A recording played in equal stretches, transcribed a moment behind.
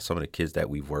Some of the kids that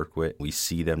we've worked with, we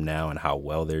see them now and how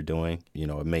well they're doing.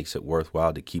 It makes it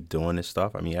worthwhile to keep doing this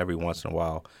stuff. I mean, every once in a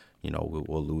while,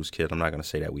 we'll lose kids. I'm not going to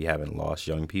say that we haven't lost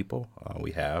young people.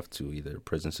 We have to either the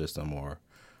prison system or,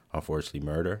 unfortunately,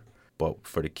 murder. But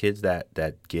for the kids that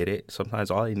get it,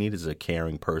 sometimes all they need is a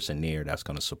caring person near that's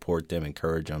going to support them,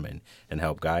 encourage them, and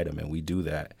help guide them. And we do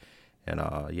that. And,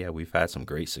 we've had some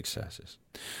great successes.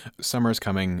 Summer's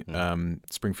coming,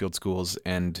 Springfield schools,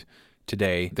 and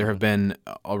today there have been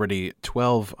already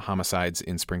 12 homicides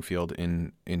in Springfield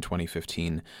in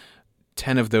 2015.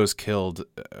 10 of those killed,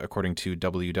 according to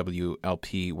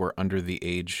WWLP, were under the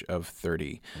age of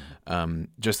 30.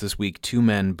 Just this week, 2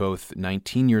 men, both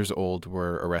 19 years old,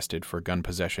 were arrested for gun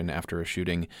possession after a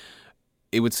shooting.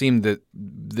 It would seem that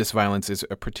this violence is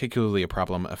particularly a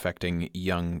problem affecting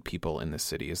young people in this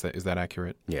city. Is that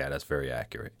accurate? Yeah, that's very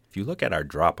accurate. If you look at our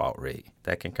dropout rate,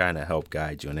 that can kind of help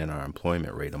guide you, and then our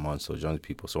employment rate amongst those young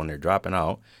people. So when they're dropping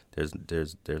out,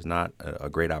 there's not a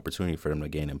great opportunity for them to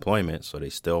gain employment, so they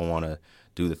still want to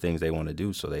do the things they want to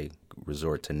do, so they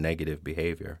resort to negative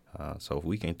behavior. So if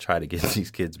we can try to get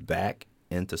these kids back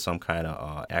into some kind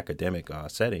of academic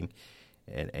setting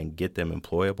and get them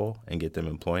employable and get them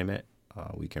employment,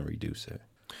 we can reduce it.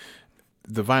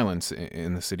 The violence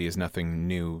in the city is nothing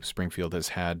new. Springfield has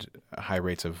had high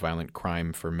rates of violent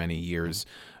crime for many years,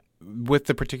 with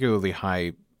the particularly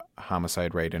high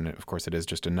homicide rate, and of course it is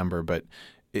just a number, but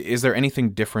is there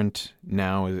anything different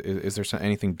now? Is there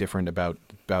anything different about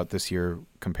this year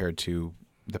compared to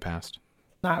the past?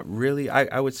 Not really.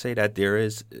 I would say that there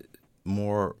is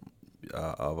more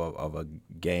of a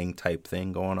gang type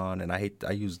thing going on, and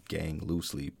I use gang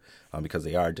loosely because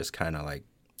they are just kind of like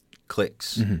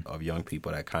cliques of young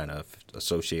people that kind of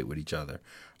associate with each other.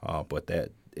 But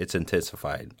that it's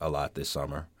intensified a lot this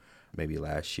summer. Maybe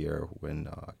last year when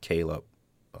Caleb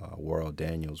Worrell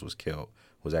Daniels was killed,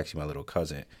 was actually my little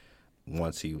cousin.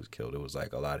 Once he was killed, it was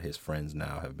like a lot of his friends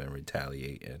now have been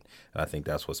retaliating. And I think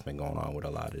that's what's been going on with a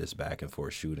lot of this back and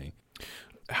forth shooting.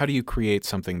 How do you create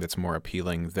something that's more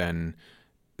appealing than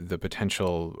the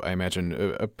potential, I imagine,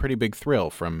 a pretty big thrill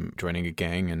from joining a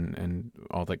gang and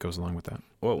all that goes along with that?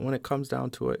 Well, when it comes down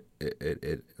to it,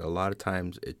 it a lot of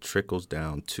times it trickles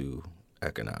down to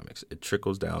economics. It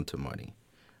trickles down to money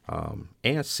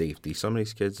and safety. Some of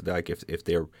these kids, like if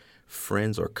they're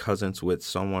friends or cousins with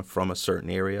someone from a certain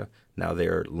area, now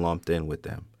they're lumped in with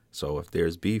them. So if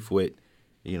there's beef with,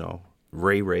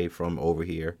 Ray from over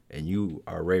here, and you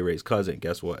are Ray's cousin,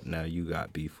 guess what? Now you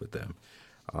got beef with them.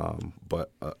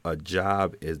 But a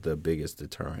job is the biggest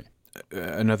deterrent.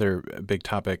 Another big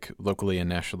topic locally and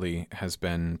nationally has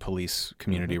been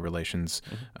police-community relations,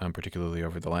 particularly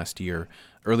over the last year.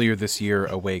 Earlier this year,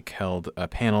 Awake held a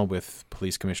panel with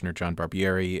Police Commissioner John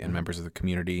Barbieri and members of the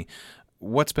community.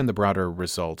 What's been the broader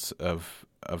results of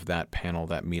that panel,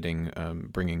 that meeting,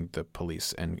 bringing the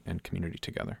police and community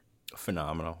together?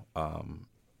 Phenomenal.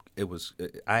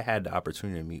 I had the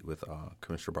opportunity to meet with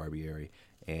Commissioner Barbieri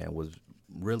and was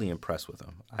really impressed with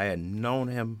him. I had known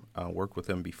him, worked with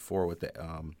him before with the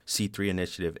C3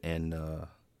 initiative in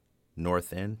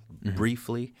North End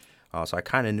briefly. So I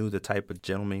kind of knew the type of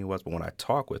gentleman he was. But when I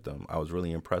talked with him, I was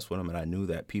really impressed with him. And I knew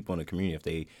that people in the community, if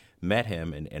they met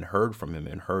him and heard from him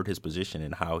and heard his position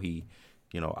and how he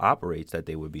operates, that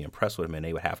they would be impressed with him and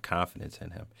they would have confidence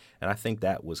in him. And I think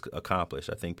that was accomplished.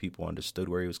 I think people understood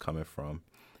where he was coming from.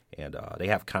 And they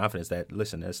have confidence that,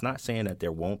 listen, it's not saying that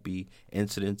there won't be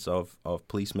incidents of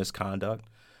police misconduct,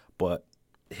 but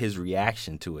his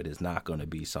reaction to it is not going to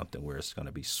be something where it's going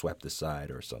to be swept aside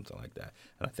or something like that.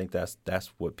 And I think that's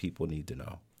what people need to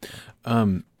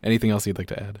know. Anything else you'd like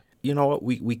to add? You know what?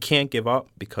 We can't give up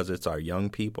because it's our young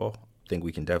people. I think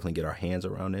we can definitely get our hands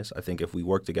around this. I think if we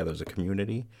work together as a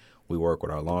community, we work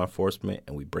with our law enforcement,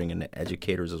 and we bring in the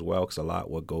educators as well, because a lot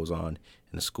of what goes on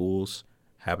in the schools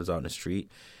happens out in the street.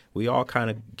 We all kind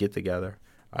of get together.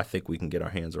 I think we can get our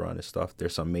hands around this stuff.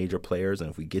 There's some major players, and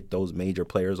if we get those major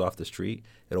players off the street,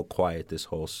 it'll quiet this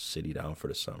whole city down for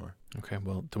the summer. Okay,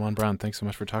 well, DeJuan Brown, thanks so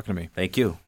much for talking to me. Thank you.